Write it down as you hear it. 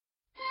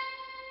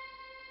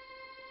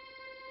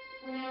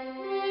Welcome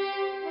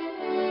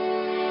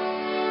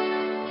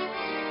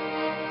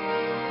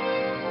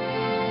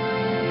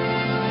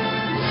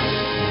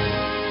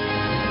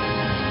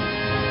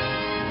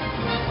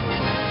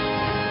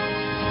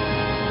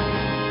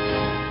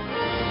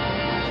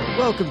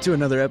to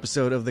another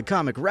episode of the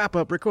Comic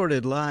Wrap-Up,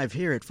 recorded live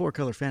here at Four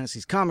Color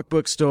Fantasies Comic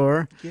Book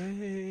Store.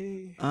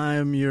 Yay!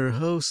 I'm your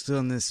host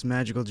on this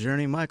magical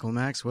journey, Michael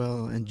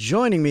Maxwell, and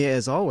joining me,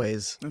 as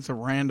always... It's a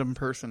random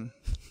person.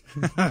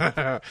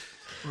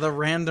 The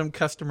random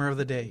customer of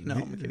the day. No,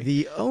 I'm kidding.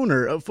 The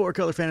owner of Four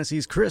Color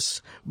Fantasies,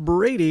 Chris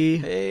Brady.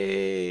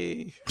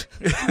 Hey!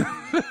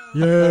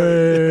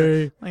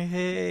 Yay!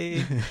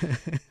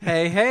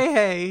 Hey!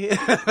 Hey!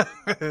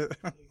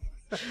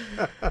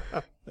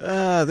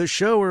 The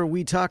show where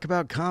we talk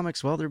about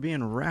comics while they're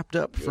being wrapped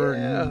up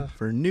for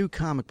New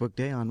Comic Book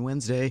Day on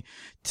Wednesday.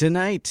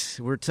 Tonight,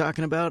 we're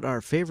talking about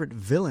our favorite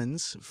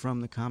villains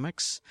from the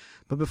comics.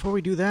 But before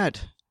we do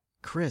that,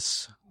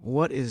 Chris,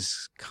 what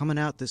is coming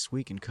out this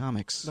week in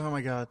comics? Oh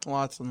my God,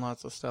 lots and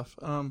lots of stuff.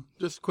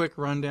 Just a quick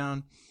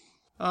rundown.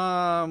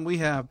 We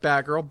have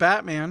Batgirl.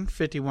 Batman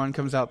 51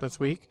 comes out this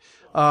week.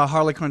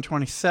 Harley Quinn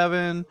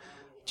 27.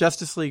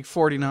 Justice League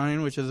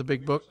 49, which is a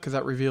big book because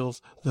that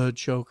reveals the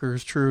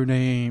Joker's true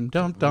name.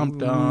 Dum, dum,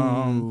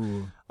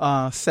 dum.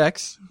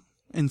 Sex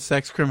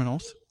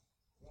Criminals.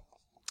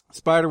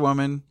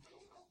 Spider-Woman.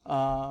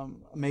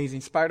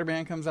 Amazing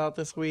Spider-Man comes out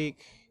this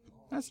week.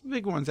 That's the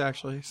big ones,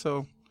 actually.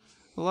 So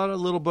a lot of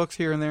little books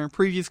here and there.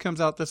 Previews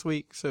comes out this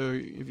week. So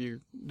if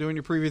you're doing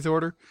your previews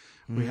order,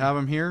 we have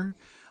them here.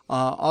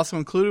 Also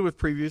included with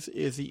previews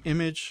is the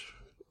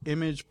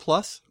Image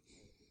Plus,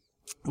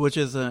 which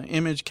is an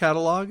image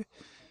catalog.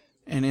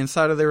 And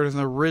inside of there is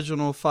an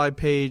original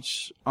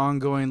 5-page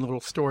ongoing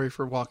little story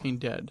for Walking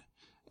Dead.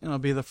 And it'll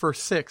be the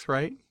first 6,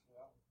 right?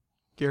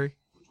 Gary?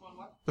 Which one,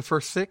 what? The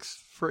first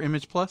 6 for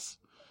Image Plus?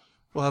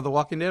 We'll have the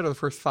Walking Dead, or the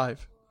first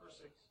 5?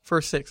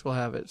 First 6 we'll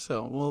have it.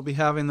 So we'll be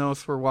having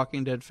those for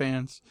Walking Dead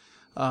fans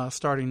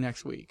starting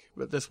next week.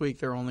 But this week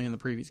they're only in the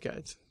previews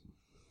guides.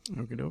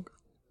 Okie doke.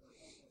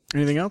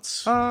 Anything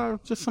else?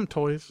 Just some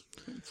toys.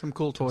 Some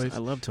cool toys. I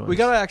love toys. We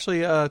got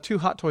actually 2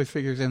 Hot Toys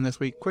figures in this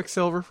week.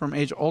 Quicksilver from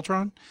Age of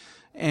Ultron.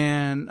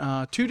 And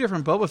 2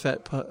 different Boba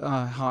Fett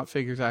hot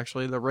figures,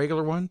 actually. The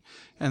regular one,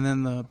 and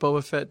then the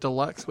Boba Fett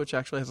Deluxe, which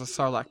actually has a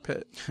Sarlacc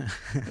pit.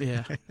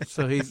 Yeah.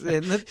 So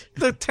and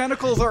the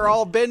tentacles are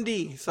all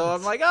bendy. So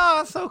I'm like,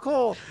 oh, so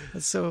cool.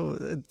 That's so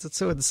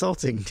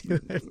insulting.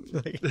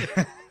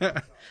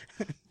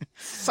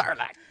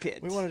 Sarlacc pit.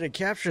 We wanted to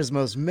capture his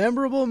most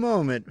memorable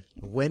moment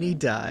when he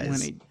dies.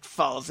 When he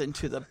falls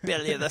into the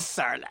belly of the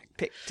Sarlacc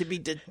pit to be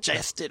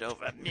digested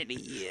over many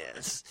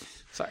years.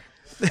 Sorry.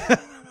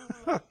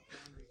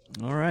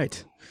 All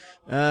right.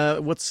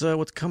 What's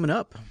coming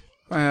up?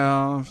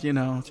 Well,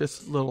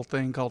 just a little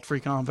thing called Free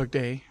Comic Book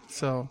Day.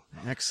 So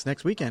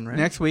next weekend, right?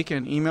 Next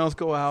weekend. Emails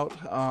go out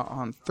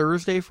on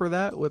Thursday for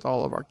that with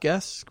all of our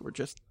guests. We're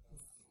just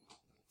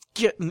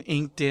getting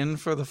inked in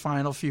for the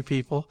final few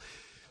people.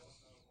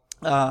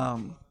 We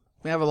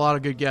have a lot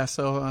of good guests.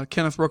 So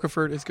Kenneth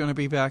Rookefort is going to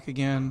be back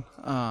again.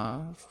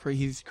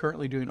 He's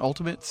currently doing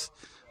Ultimates.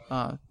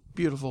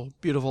 Beautiful,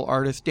 beautiful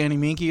artist. Danny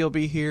Minky will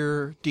be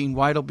here. Dean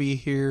White will be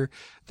here.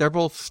 They're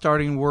both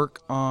starting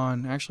work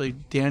on, actually,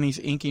 Danny's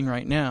inking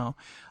right now,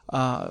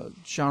 John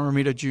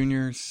Romita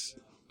Jr.'s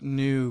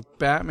new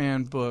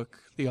Batman book,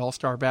 The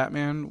All-Star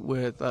Batman,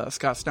 with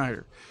Scott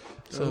Snyder.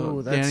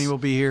 So Danny will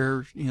be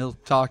here. He'll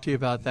talk to you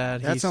about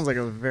that. That sounds like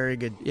a very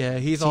good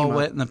he's all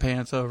wet in the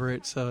pants over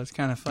it, so it's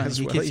kind of fun.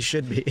 He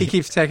should be. He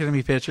keeps texting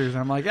me pictures.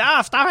 I'm like,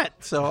 stop it!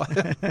 So...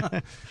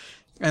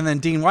 And then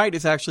Dean White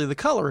is actually the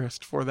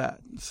colorist for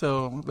that.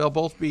 So they'll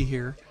both be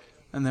here.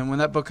 And then when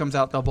that book comes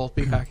out, they'll both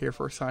be back here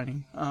for a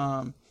signing.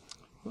 What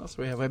else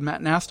do we have? We have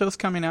Matt Nastos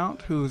coming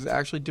out, who's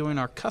actually doing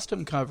our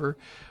custom cover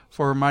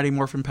for Mighty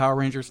Morphin Power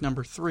Rangers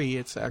number 3.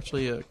 It's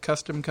actually a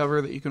custom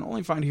cover that you can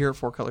only find here at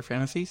Four Color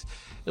Fantasies.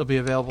 It'll be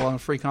available on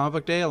Free Comic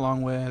Book Day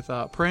along with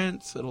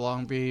prints. It'll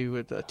be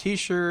with a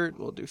T-shirt.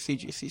 We'll do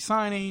CGC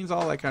signings,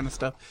 all that kind of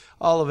stuff.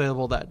 All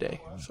available that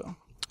day. So.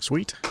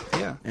 Sweet.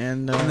 Yeah.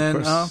 And then,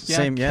 of course,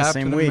 same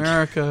Captain week.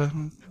 America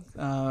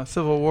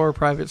Civil War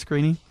private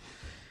screening.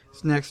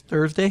 It's next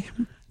Thursday.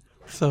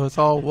 So it's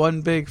all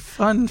one big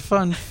fun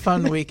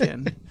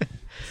weekend.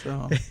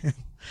 So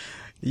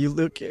you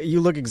look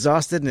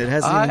exhausted, and it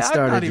hasn't even started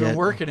yet. I'm not even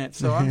working it,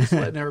 so I'm just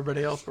letting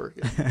everybody else work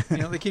it.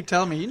 They keep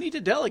telling me, you need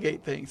to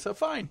delegate things. So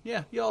fine.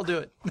 Yeah, you all do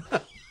it.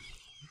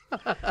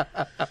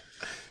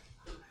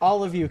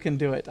 All of you can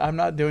do it. I'm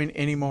not doing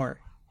any more.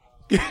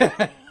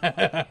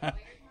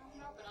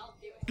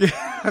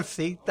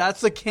 See,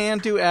 that's a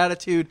can-do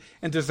attitude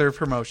and deserve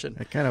promotion.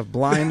 That kind of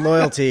blind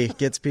loyalty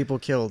gets people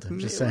killed. I'm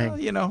just saying.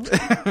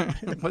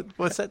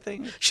 What's that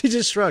thing? She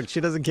just shrugged. She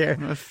doesn't care.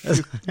 A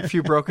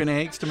few broken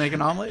eggs to make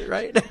an omelet,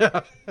 right?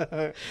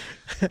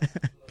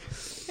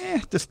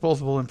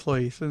 Disposable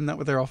employees. Isn't that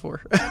what they're all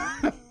for?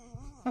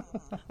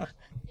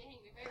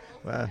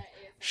 Wow.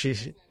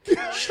 She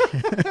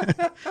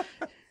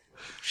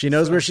She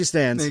knows where she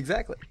stands.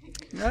 Exactly.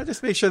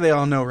 Just make sure they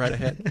all know right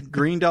ahead.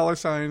 Green dollar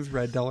signs,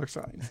 red dollar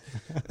signs.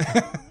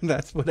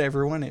 That's what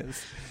everyone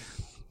is.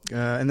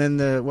 And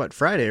then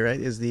Friday, right,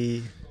 is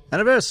the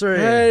anniversary.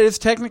 It's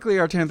technically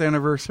our 10th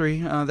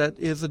anniversary. That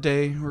is the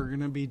day we're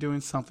going to be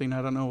doing something.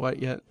 I don't know what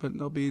yet, but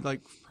there'll be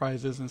like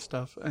prizes and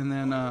stuff. And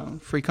then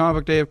free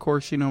comic book day, of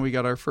course. We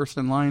got our First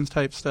in Lines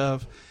type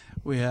stuff.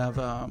 We have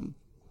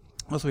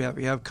what else we have?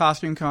 We have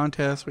costume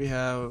contests. We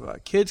have a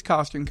kids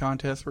costume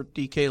contest for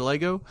DK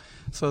Lego.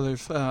 So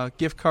there's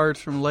gift cards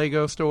from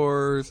Lego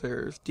stores.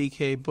 There's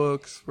DK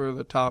books for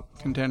the top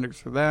contenders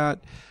for that.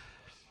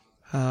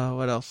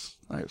 What else?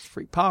 There's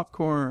free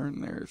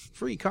popcorn. There's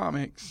free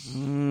comics.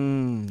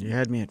 You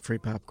had me at free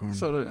popcorn.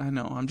 So I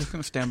know. I'm just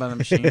going to stand by the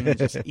machine and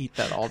just eat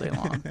that all day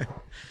long.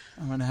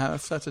 I'm going to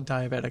have such a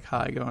diabetic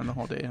high going the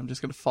whole day. I'm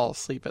just going to fall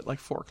asleep at like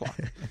 4 o'clock.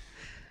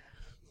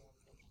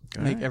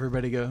 Make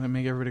everybody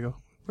go.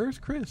 Where's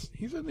Chris?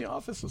 He's in the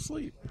office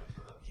asleep.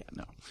 Yeah,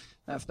 no,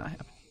 that's not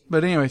happening.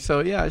 But anyway, so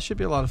yeah, it should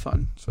be a lot of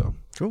fun. So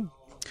cool.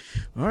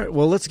 All right,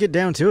 well, let's get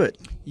down to it.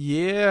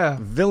 Yeah.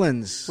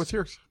 Villains. What's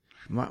yours?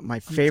 My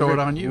favorite. Throw it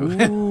on you.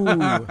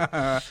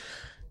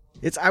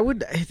 That's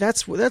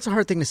a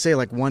hard thing to say.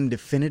 Like one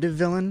definitive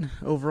villain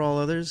over all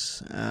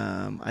others.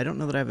 I don't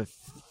know that I have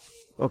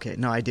okay,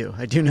 no, I do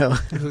know.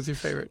 Who's your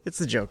favorite? It's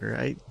the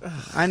Joker.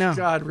 I know.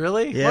 God,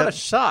 really? Yep. What a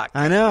shock.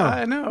 I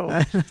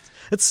know.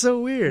 It's so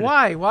weird.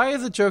 Why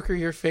is the Joker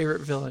your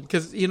favorite villain?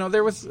 Because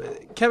there was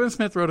Kevin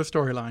Smith wrote a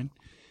storyline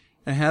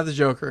and had the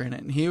Joker in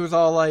it, and he was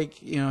all like,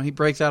 he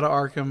breaks out of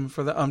Arkham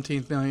for the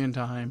umpteenth million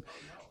time.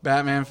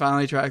 Batman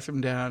finally tracks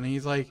him down, and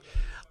he's like,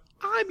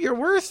 I'm your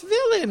worst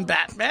villain,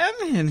 Batman.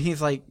 And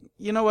he's like,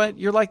 you know what?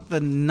 You're like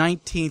the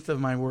 19th of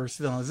my worst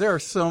villains. There are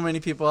so many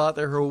people out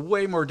there who are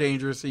way more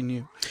dangerous than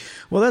you.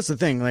 Well, that's the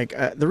thing. Like,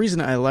 the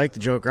reason I like the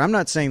Joker, I'm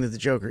not saying that the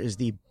Joker is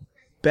the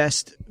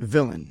best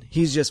villain.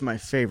 He's just my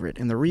favorite.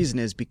 And the reason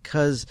is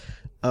because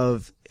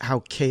of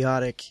how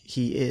chaotic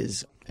he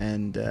is.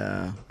 And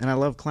I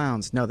love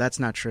clowns. No, that's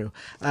not true.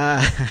 One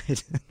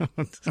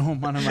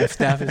of my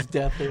staff is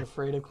deathly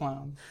afraid of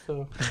clowns,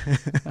 so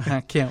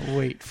I can't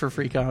wait for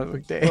Free Comic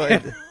Book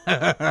Day.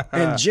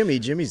 And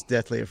Jimmy's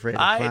deathly afraid of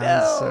clowns. I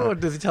know. So.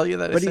 Does he tell you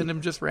that I send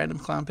him just random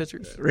clown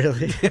pictures?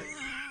 Really?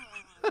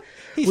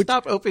 He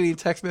stopped opening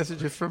text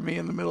messages from me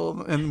in the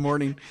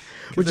morning,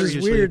 which is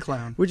weird.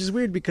 Which is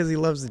weird because he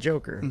loves the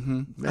Joker.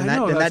 Mm-hmm. And I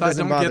know. that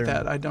doesn't bother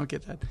him. I don't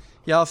get that.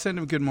 Yeah, I'll send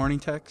him good morning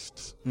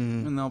texts,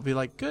 and they'll be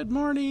like, "Good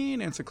morning,"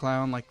 and it's a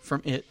clown like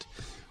from It,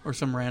 or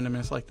some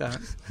randomness like that.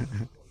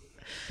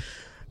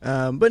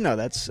 But no,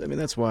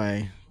 that's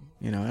why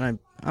and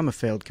I'm a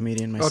failed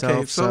comedian myself.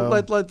 Okay, so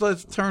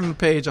let's turn the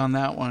page on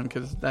that one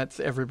because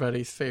that's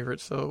everybody's favorite.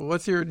 So,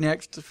 what's your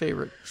next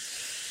favorite?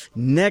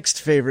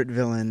 Next favorite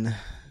villain.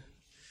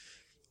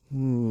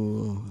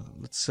 Ooh,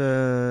 let's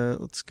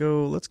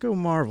go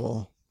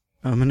Marvel.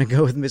 I'm gonna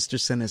go with Mr.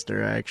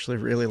 Sinister. I actually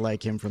really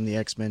like him from the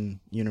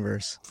X-Men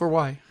universe. For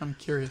why? I'm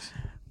curious.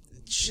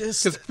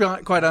 Just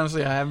because, quite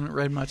honestly, I haven't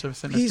read much of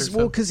Sinister.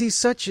 Because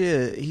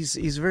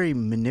he's very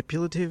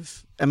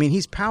manipulative. I mean,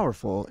 he's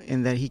powerful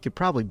in that he could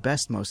probably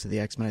best most of the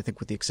X-Men, I think,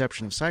 with the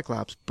exception of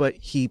Cyclops. But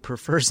he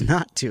prefers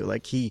not to.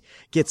 Like, he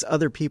gets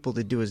other people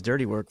to do his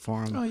dirty work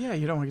for him. Oh yeah,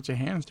 you don't want to get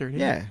your hands dirty.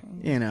 Yeah,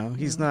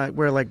 he's not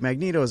where like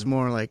Magneto is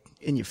more like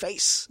in your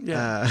face.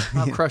 Yeah,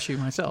 I'll crush you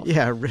myself.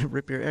 Yeah,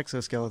 rip your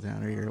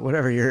exoskeleton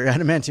or your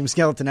adamantium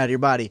skeleton out of your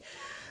body.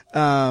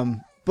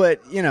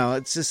 But,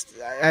 it's just,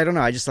 I don't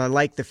know. I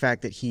like the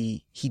fact that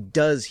he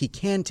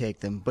can take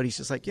them, but he's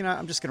just like,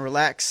 I'm just going to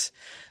relax.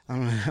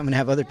 I'm going to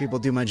have other people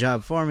do my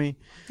job for me.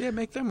 Yeah,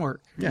 make them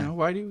work. Yeah.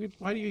 Why do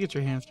you get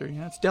your hands dirty?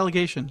 That's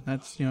delegation.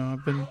 That's,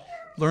 I've been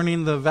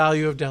learning the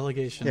value of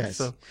delegation. Yes.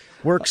 So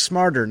work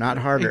smarter, not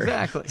harder.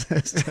 Exactly.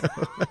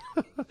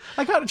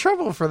 I got in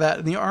trouble for that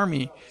in the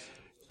Army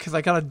because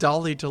I got a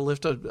dolly to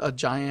lift a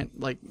giant,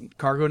 like,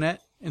 cargo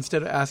net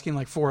instead of asking,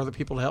 like, 4 other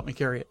people to help me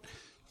carry it.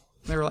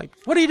 They were like,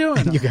 what are you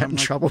doing? You got in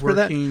trouble for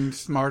that? Working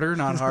smarter,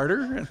 not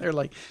harder. And they're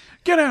like,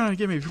 get out and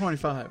give me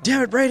 25.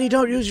 Damn it, Brady,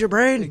 don't use your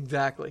brain.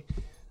 Exactly.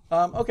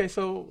 Okay,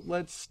 so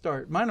let's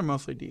start. Mine are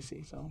mostly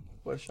DC, so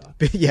what a shock.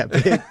 Yeah,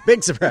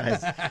 big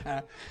surprise.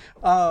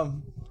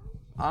 I'm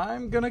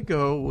going to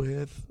go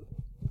with,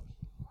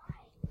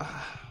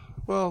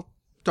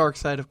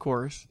 Darkseid, of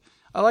course.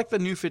 I like the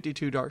New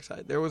 52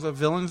 Darkseid. There was a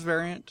villains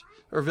variant,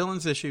 or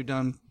villains issue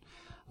done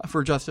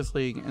for Justice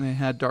League, and it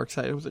had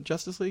Darkseid. Was it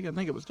Justice League? I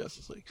think it was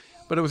Justice League.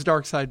 But it was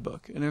Darkseid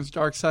book. And it was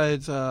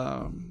Darkseid's,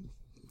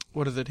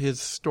 his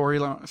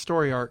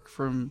story arc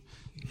from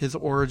his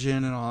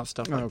origin and all that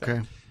stuff like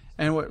that.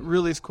 And what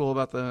really is cool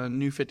about the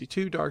New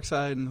 52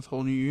 Darkseid and this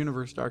whole new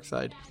universe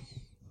Darkseid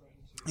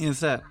is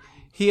that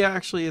he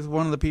actually is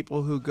one of the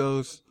people who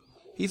goes,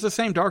 he's the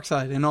same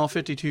Darkseid in all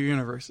 52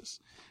 universes.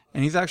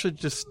 And he's actually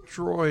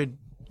destroyed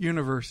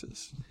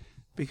universes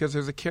because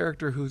there's a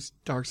character who's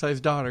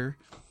Darkseid's daughter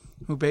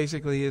who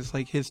basically is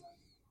like his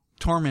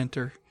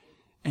tormentor,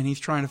 and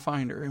he's trying to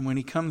find her. And when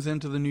he comes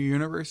into the new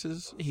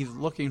universes, he's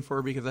looking for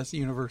her because that's the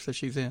universe that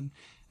she's in.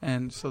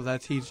 And so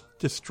he's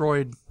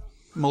destroyed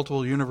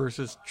multiple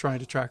universes trying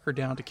to track her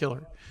down to kill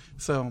her.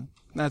 So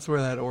that's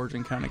where that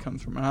origin kind of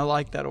comes from. And I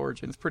like that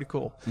origin. It's pretty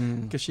cool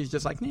because she's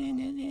just like, nah,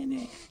 nah, nah,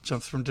 nah,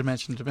 jumps from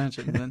dimension to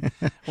dimension. And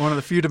then one of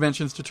the few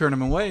dimensions to turn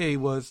him away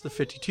was the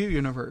 52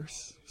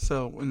 universe.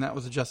 So, and that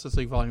was the Justice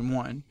League Volume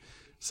 1.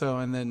 So,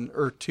 and then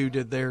Earth 2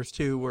 did theirs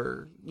too,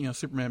 where,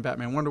 Superman,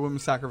 Batman, Wonder Woman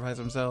sacrifice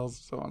themselves,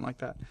 so on like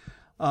that.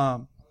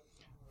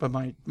 But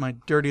my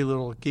dirty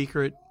little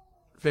geekerate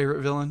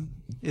favorite villain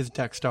is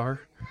Dexstar,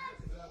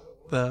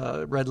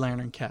 the Red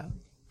Lantern cat.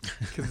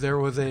 Because there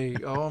was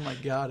oh my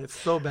God, it's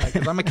so bad.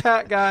 Because I'm a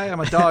cat guy, I'm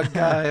a dog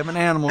guy, I'm an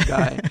animal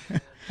guy.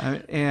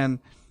 And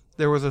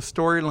there was a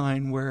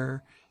storyline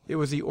where it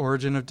was the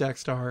origin of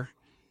Dexstar.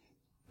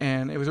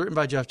 And it was written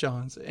by Jeff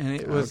Johns. And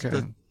it was,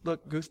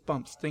 look,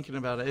 goosebumps thinking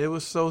about it. It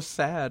was so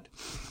sad.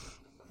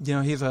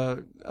 He's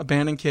a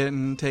abandoned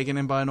kitten taken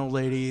in by an old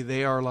lady.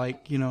 They are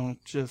like,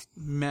 just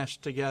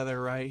meshed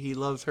together, right? He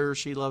loves her,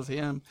 she loves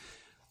him.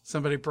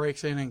 Somebody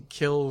breaks in and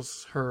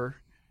kills her.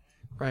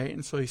 Right,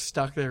 and so he's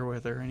stuck there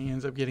with her, and he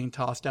ends up getting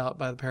tossed out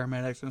by the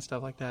paramedics and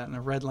stuff like that. And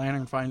the Red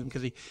Lantern finds him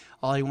because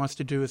all he wants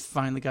to do is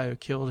find the guy who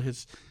killed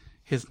his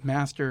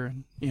master.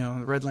 And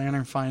the Red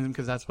Lantern finds him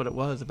because that's what it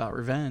was, about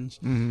revenge,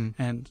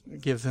 and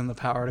gives him the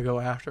power to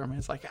go after him. And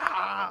it's like,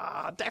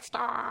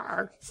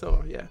 Dexstar.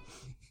 So yeah,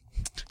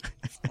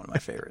 it's one of my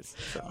favorites.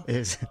 So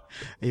is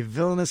a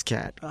villainous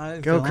cat.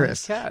 Go, villainous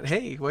Chris. Cat.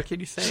 Hey, what can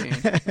you say?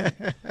 He's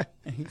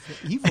an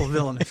evil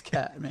villainous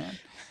cat, man.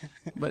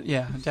 But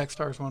yeah,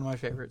 Dexstar is one of my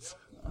favorites.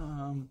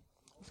 I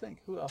think,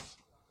 who else?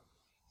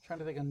 I'm trying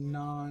to think of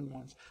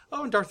non-ones.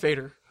 Oh, and Darth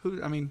Vader.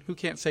 Who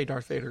can't say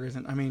Darth Vader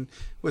isn't?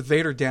 With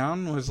Vader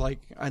Down was like,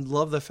 I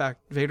love the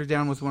fact Vader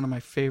Down was one of my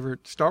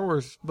favorite Star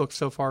Wars books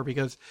so far,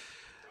 because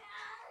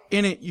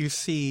in it you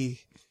see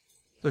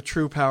the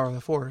true power of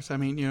the Force.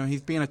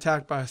 He's being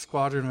attacked by a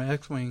squadron of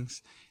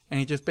X-Wings, and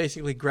he just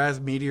basically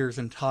grabs meteors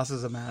and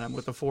tosses them at him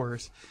with the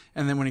Force.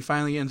 And then when he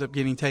finally ends up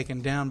getting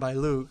taken down by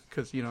Luke,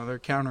 because, they're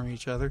countering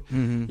each other,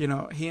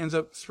 he ends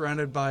up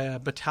surrounded by a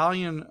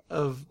battalion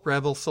of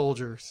rebel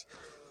soldiers.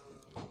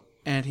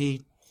 And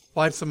he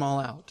wipes them all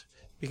out.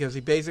 Because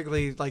he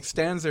basically,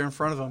 stands there in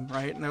front of them,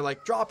 right? And they're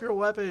like, drop your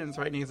weapons,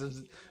 right? And he has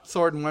his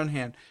sword in one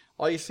hand.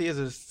 All you see is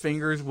his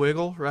fingers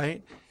wiggle,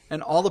 right?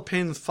 And all the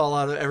pins fall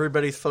out of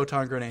everybody's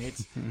photon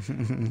grenades.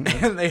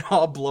 And they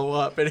all blow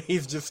up. And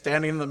he's just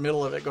standing in the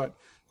middle of it going,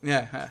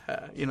 yeah.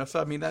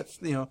 So, that's,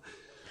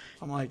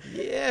 I'm like,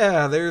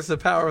 yeah, there's the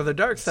power of the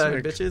dark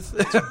side, bitches.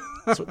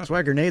 That's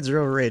why grenades are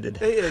overrated.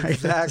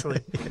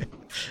 Exactly.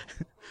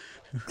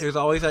 There's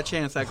always that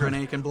chance that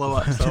grenade can blow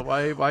up. So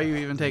why are you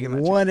even taking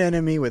that One chance?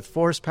 enemy with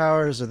force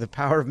powers or the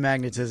power of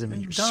magnetism,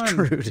 and you're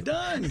screwed.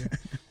 Done.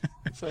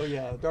 So,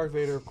 yeah, Darth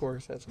Vader, of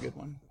course, that's a good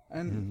one.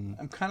 And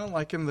I'm kind of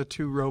liking the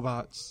two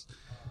robots,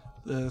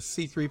 the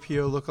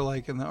C-3PO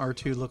lookalike and the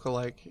R2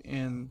 lookalike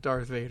in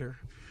Darth Vader.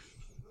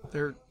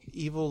 They're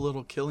evil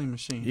little killing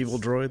machines. Evil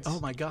droids. Oh,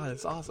 my God,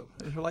 it's awesome.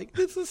 They're like,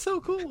 this is so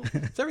cool.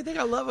 It's everything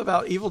I love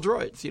about evil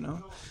droids,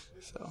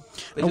 So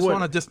they just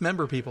want to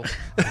dismember people.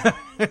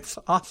 It's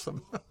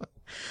awesome.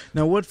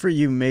 Now, what for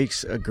you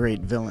makes a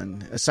great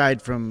villain,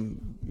 aside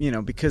from,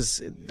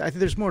 because I think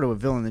there's more to a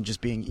villain than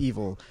just being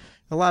evil.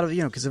 A lot of,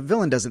 because a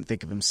villain doesn't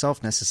think of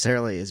himself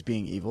necessarily as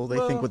being evil. They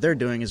think what they're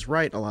doing is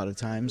right a lot of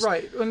times.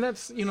 Right. And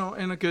that's,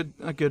 and a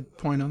good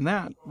point on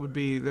that would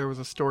be there was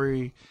a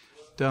story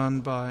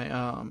done by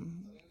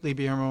Lee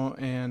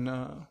Biermo and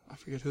I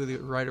forget who the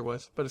writer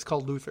was, but it's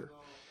called Luther.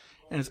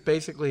 And it's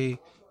basically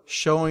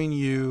showing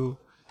you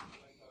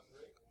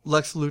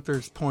Lex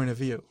Luthor's point of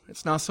view.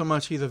 It's not so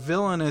much he's a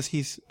villain as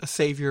he's a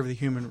savior of the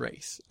human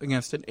race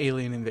against an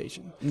alien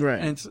invasion. Right.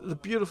 And it's the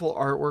beautiful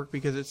artwork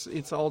because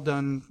it's all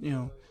done,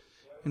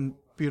 in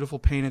beautiful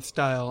painted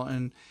style.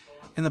 And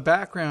in the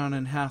background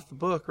in half the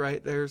book,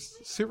 right, there's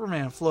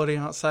Superman floating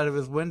outside of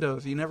his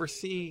windows. You never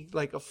see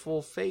like a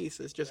full face.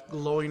 It's just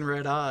glowing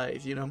red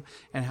eyes,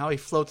 and how he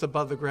floats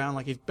above the ground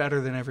like he's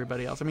better than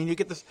everybody else. You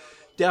get this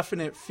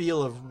definite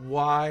feel of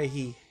why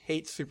he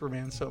hates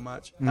Superman so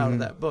much out of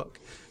that book.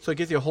 So it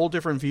gives you a whole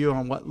different view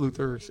on what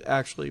Luthor's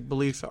actually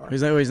beliefs are.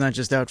 He's not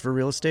just out for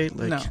real estate?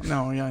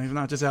 No, he's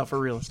not just out for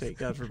real estate,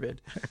 God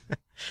forbid.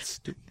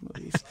 Stupid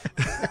movies.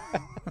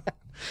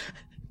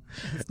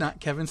 It's not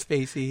Kevin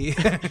Spacey.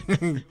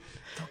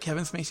 Though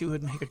Kevin Spacey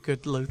would make a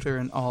good Luthor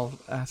in all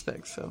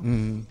aspects. So,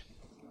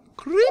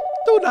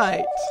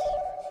 Kryptonite.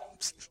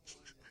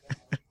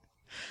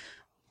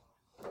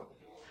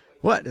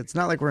 What? It's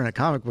not like we're in a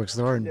comic book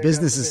store and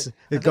business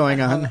is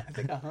going on. I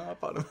think I hung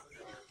up on him.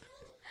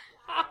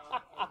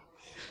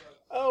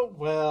 Oh,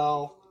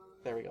 well.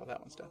 There we go.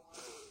 That one's done.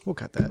 We'll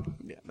cut that.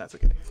 Yeah, that's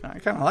okay. I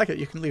kind of like it.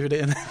 You can leave it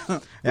in.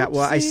 Yeah,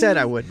 well, I said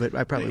I would, but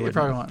I probably wouldn't.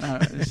 You probably won't. No,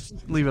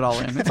 just leave it all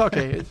in. It's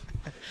okay.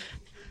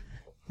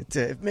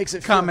 It makes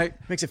it feel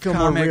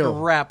more real.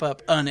 Comic wrap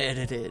up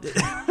unedited.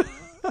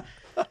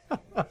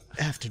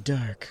 After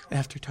dark.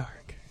 After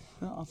dark.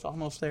 Well, it's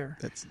almost there.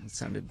 That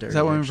sounded dirty. Is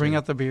that when we bring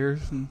out the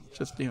beers and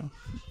just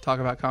talk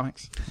about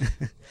comics,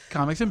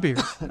 comics and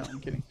beers? No, I'm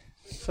kidding.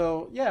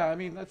 So yeah,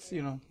 that's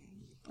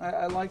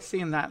I like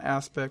seeing that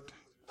aspect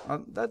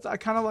I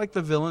kind of like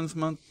the Villains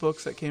Month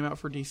books that came out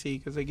for DC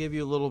because they give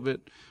you a little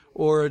bit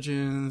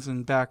origins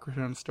and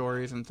background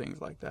stories and things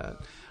like that.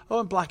 Oh,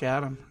 and Black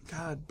Adam.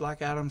 God,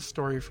 Black Adam's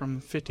story from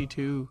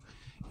 52,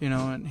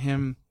 and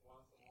him,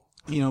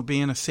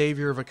 being a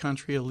savior of a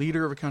country, a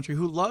leader of a country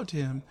who loved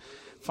him,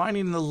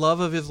 finding the love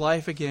of his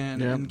life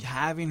again and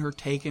having her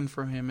taken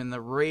from him and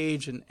the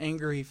rage and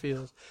anger he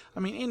feels. I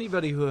mean,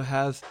 anybody who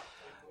has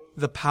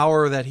the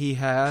power that he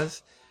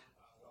has,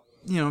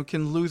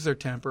 can lose their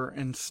temper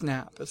and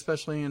snap,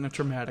 especially in a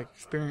traumatic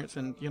experience.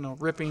 And,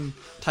 ripping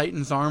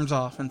Titan's arms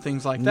off and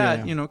things like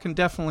that, can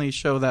definitely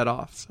show that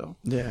off. So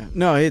yeah,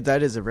 no,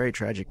 that is a very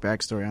tragic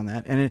backstory on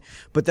that.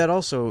 But that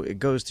also, it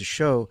goes to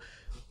show,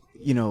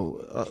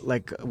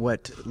 like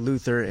what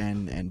Luthor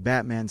and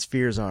Batman's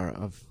fears are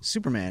of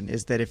Superman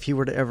is that if he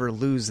were to ever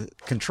lose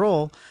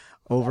control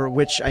over,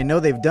 which I know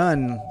they've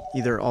done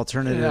either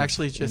alternative. It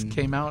actually just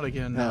came out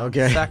again.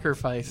 Okay.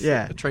 Sacrifice.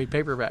 The trade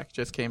paperback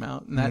just came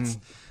out, and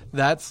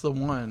that's the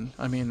one.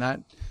 I mean,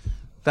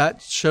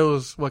 that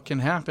shows what can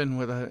happen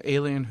with an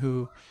alien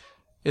who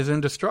is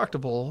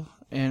indestructible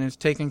and is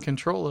taken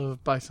control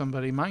of by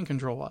somebody mind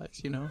control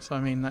wise. So I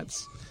mean,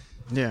 that's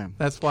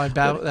why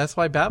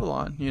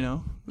Babylon.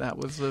 That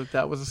was a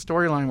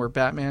storyline where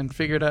Batman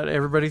figured out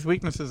everybody's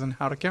weaknesses and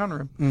how to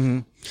counter him. Mm-hmm.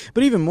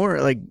 But even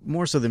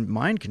more so than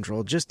mind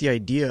control, just the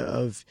idea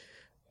of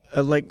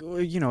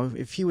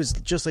if he was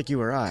just like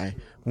you or I,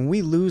 when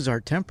we lose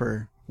our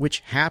temper,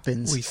 which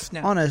happens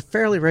on a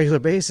fairly regular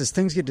basis,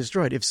 things get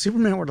destroyed. If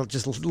Superman were to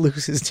just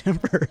lose his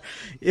temper,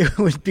 it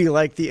would be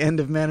like the end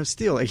of Man of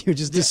Steel. Like, he would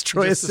just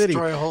destroy a city.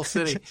 Destroy a whole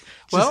city.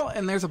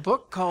 And there's a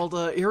book called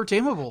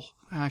Irredeemable,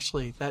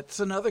 actually. That's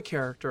another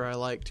character I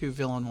like, too,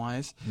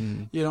 villain-wise.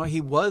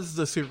 He was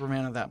the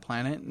Superman of that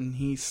planet, and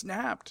he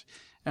snapped.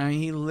 And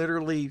he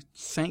literally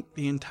sank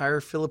the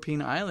entire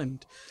Philippine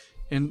island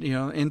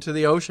into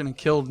the ocean and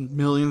killed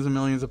millions and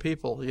millions of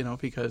people,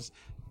 because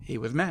he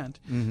was mad.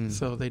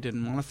 So they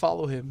didn't want to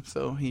follow him.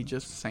 So he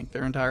just sank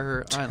their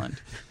entire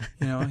island.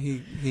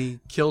 He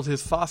killed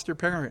his foster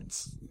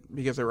parents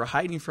because they were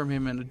hiding from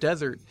him in a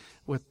desert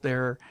with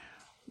their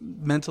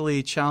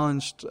mentally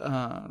challenged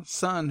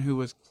son who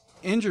was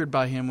injured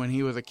by him when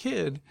he was a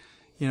kid,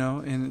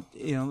 and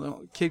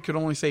the kid could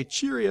only say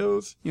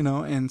Cheerios,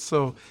 and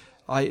so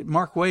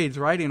Mark Waid's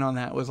writing on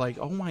that was like,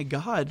 oh my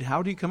God,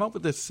 how do you come up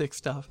with this sick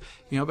stuff?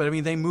 But I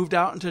mean, they moved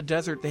out into the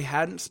desert. They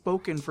hadn't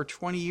spoken for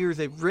 20 years.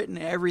 They've written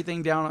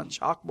everything down on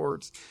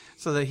chalkboards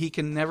so that he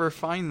can never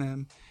find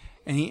them.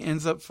 And he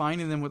ends up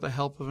finding them with the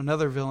help of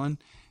another villain,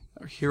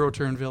 or hero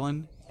turned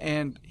villain.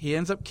 And he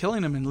ends up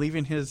killing him and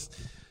leaving his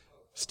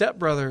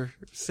stepbrother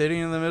sitting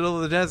in the middle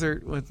of the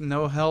desert with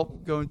no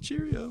help going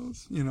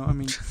Cheerios. I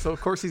mean, so of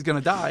course he's going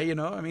to die,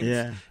 I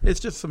mean, it's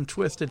just some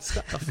twisted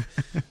stuff.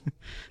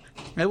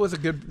 That's a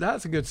good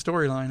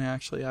storyline,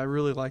 actually. I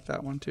really like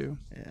that one, too.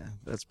 Yeah,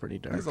 that's pretty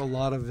dark. There's a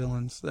lot of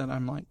villains that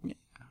I'm like,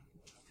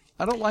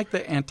 I don't like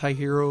the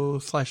anti-hero /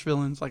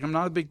 villains. Like, I'm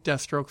not a big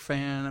Deathstroke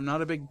fan. I'm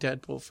not a big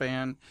Deadpool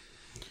fan.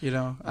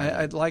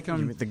 I'd like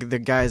them. The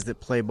guys that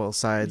play both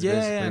sides.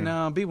 Yeah,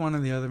 no, be one or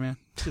the other, man.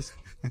 Just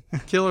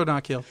kill or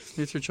not kill.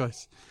 It's your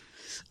choice.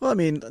 Well, I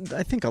mean,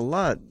 I think I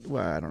don't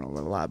know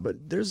a lot,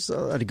 but there's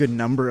a good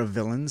number of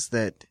villains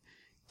that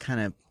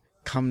kind of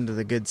come to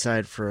the good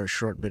side for a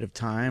short bit of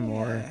time,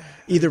 or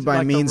either by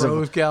like means the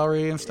Rose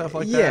Gallery and stuff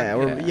like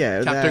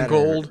that. Captain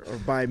Gold, or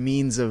by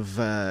means of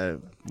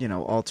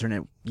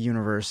alternate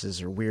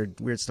universes or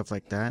weird stuff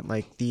like that,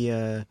 like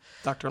the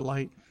Dr.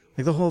 Light,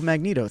 like the whole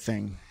Magneto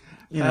thing.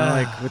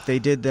 Like what they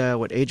did,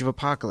 Age of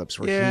Apocalypse,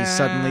 where he's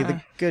suddenly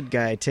the good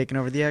guy taking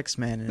over the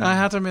X-Men. I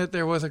have to admit,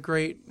 there was a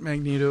great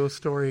Magneto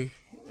story,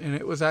 and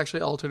it was actually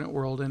alternate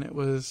world, and it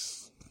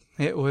was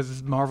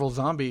Marvel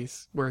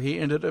Zombies, where he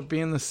ended up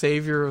being the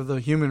savior of the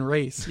human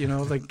race.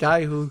 The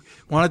guy who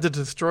wanted to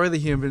destroy the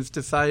humans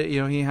decided,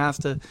 he has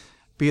to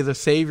be the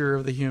savior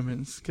of the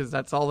humans because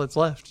that's all that's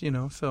left.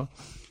 So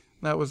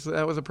that was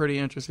a pretty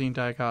interesting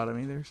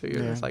dichotomy there. So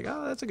you're just like,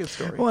 oh, that's a good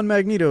story. Well, and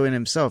Magneto in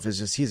himself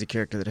he's a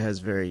character that has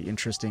very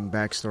interesting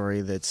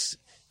backstory that's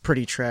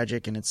pretty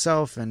tragic in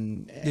itself,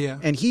 and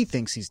he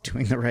thinks he's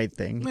doing the right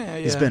thing.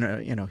 He's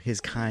been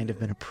his kind have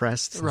been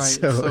oppressed, right?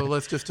 So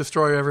let's just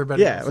destroy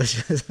everybody.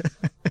 It's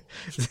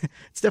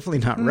definitely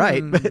not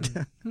right, but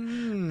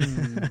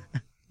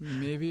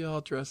maybe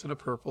I'll dress in a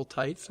purple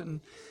tights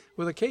and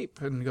with a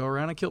cape and go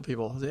around and kill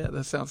people. Yeah,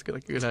 that sounds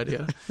like a good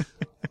idea.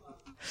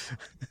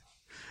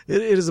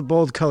 It is a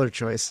bold color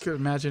choice. Could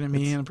imagine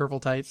me in purple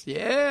tights.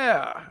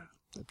 Yeah,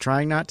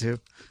 trying not to.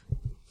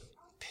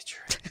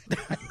 Picture it.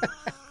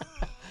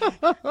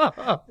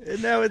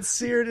 And now it's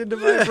seared into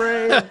my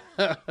brain.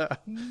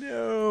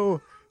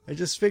 No. I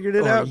just figured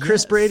it out. Yes.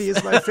 Chris Brady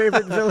is my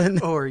favorite villain.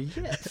 Or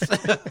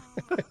yes.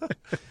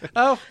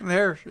 Oh,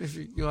 there.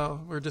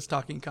 We're just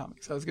talking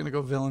comics. I was going to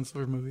go villains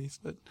for movies,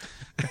 but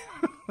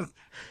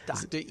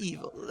Dr.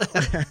 Evil.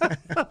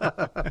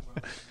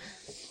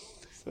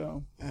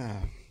 So,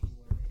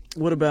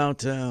 what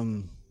about? I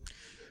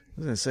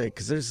was going to say,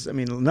 because there's, a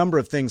number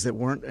of things that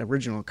weren't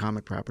original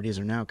comic properties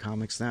are now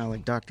comics now,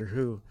 like Doctor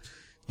Who.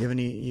 You have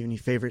any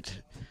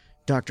favorite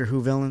Doctor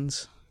Who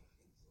villains?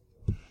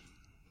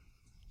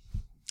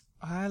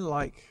 I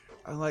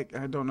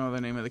don't know the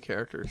name of the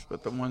characters,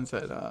 but the ones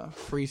that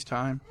freeze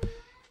time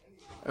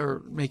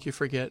or make you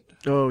forget.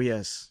 Oh,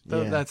 yes.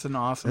 That's an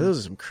awesome. Those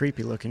are some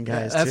creepy looking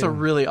guys, that's too. a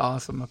really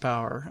awesome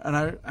power. And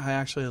I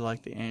actually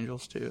like the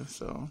angels, too.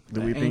 So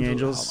the Weeping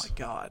Angels? Oh, my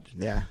God.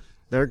 Yeah.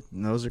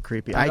 Those are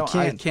creepy. I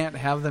can't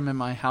have them in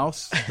my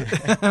house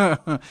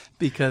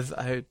because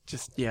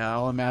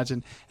I'll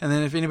imagine. And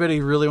then if anybody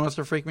really wants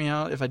to freak me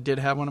out, if I did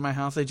have one in my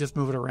house, they just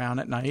move it around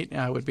at night. And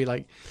I would be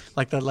like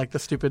the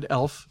stupid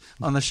elf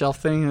on the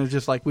shelf thing. And it's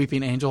just like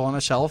Weeping Angel on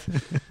a shelf.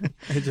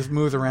 It just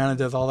moves around and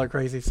does all their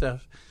crazy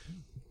stuff.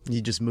 You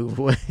just move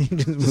away. You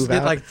just move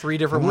get out. like 3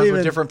 different ones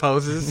with different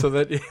poses so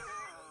that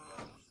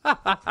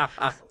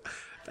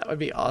that would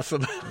be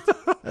awesome.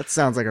 That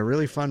sounds like a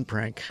really fun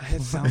prank.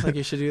 It sounds like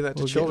you should do that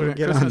to children at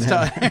Christmas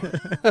time.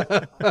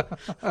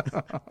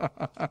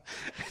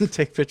 And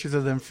take pictures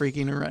of them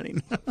freaking and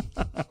running.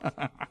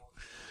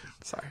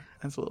 Sorry,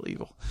 that's a little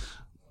evil.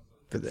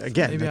 But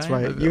again, maybe that's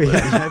why I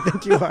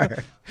think you are.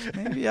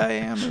 Maybe I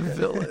am a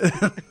villain.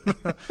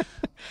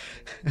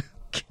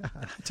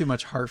 God. Too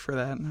much heart for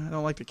that. I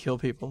don't like to kill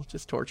people,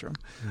 just torture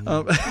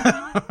them.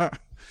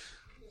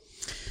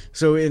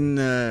 So in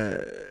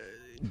the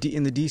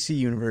DC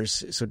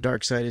universe, so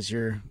Darkseid is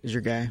your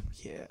guy.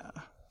 Yeah,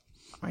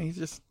 I mean, he's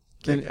just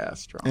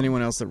kick-ass strong.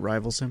 Anyone else that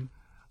rivals him?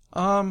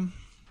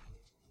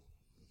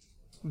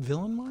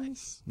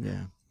 Villain-wise,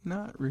 yeah,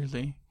 not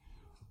really.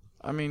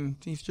 I mean,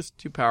 he's just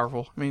too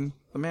powerful. I mean,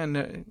 the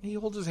man, he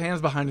holds his hands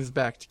behind his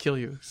back to kill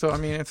you. So I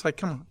mean, it's like,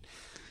 come on.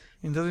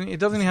 It doesn't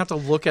even have to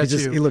look at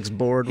you. He looks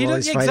bored while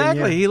he's fighting you.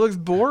 Exactly. He looks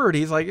bored.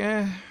 He's like,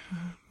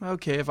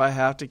 okay, if I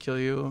have to kill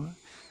you,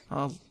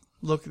 I'll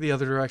look the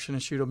other direction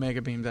and shoot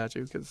Omega beams at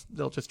you because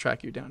they'll just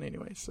track you down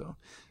anyway. So,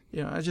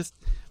 I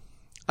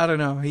don't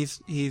know.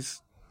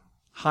 He's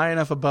high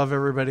enough above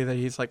everybody that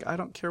he's like, I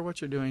don't care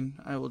what you're doing.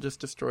 I will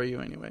just destroy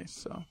you anyway.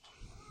 So,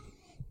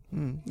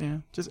 yeah,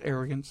 just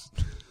arrogance.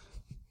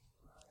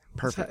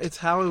 Perfect. It's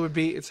how it would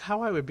be. It's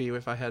how I would be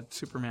if I had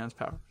Superman's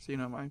powers.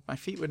 My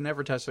feet would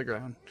never touch the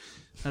ground.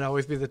 I'd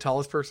always be the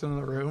tallest person in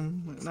the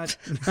room, and I'd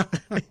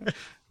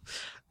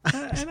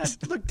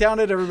look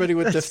down at everybody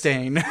with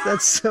disdain.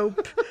 That's so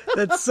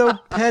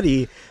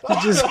petty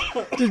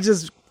to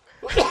just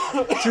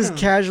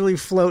casually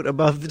float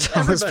above the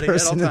tallest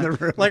person in the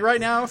room. Like right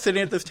now,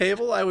 sitting at this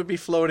table, I would be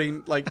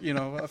floating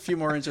a few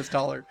more inches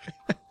taller.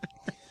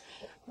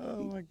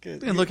 Oh my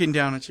goodness! And looking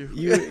down at you.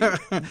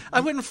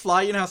 I wouldn't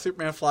fly. You know how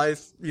Superman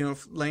flies,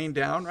 laying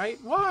down, right?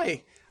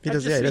 Why? He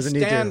doesn't need to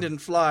stand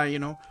and fly,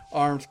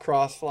 arms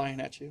crossed, flying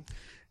at you.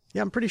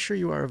 Yeah, I'm pretty sure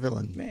you are a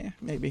villain.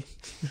 Maybe.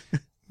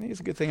 Maybe it's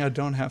a good thing I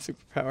don't have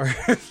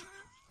superpowers.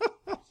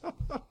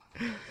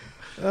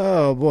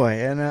 Oh boy!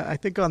 And I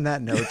think on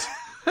that note,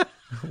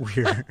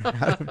 we're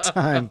out of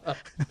time.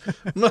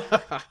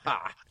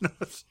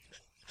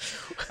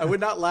 I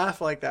would not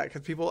laugh like that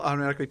because people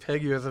automatically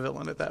peg you as a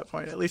villain at that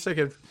point. At least I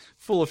could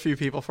fool a few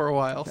people for a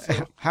while.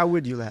 So. How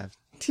would you laugh?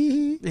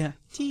 Tee. Yeah.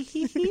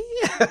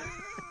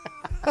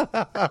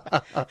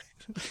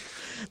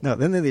 No,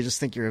 then they just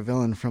think you're a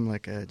villain from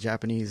like a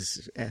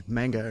Japanese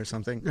manga or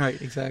something.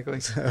 Right, exactly.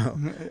 So.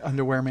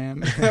 Underwear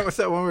Man. What's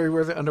that one where he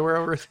wears the underwear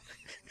over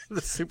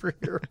the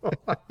superhero?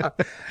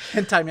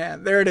 Hentai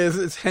Man. There it is.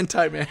 It's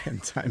Hentai Man.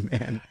 Hentai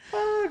Man.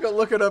 Go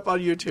look it up on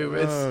YouTube.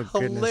 It's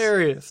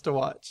hilarious to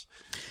watch.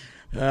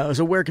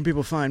 So where can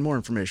people find more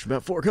information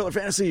about Four Color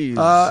Fantasies?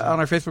 On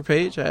our Facebook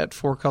page at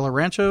Four Color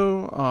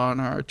Rancho, on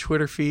our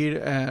Twitter feed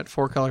at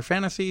Four Color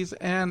Fantasies,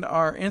 and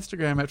our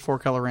Instagram at Four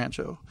Color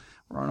Rancho.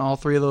 We're on all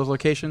 3 of those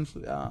locations.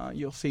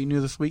 You'll see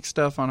new this week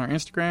stuff on our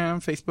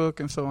Instagram, Facebook,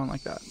 and so on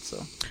like that.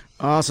 So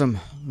awesome.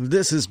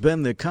 This has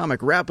been the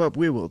Comic Wrap-Up.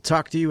 We will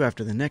talk to you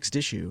after the next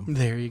issue.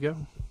 There you go.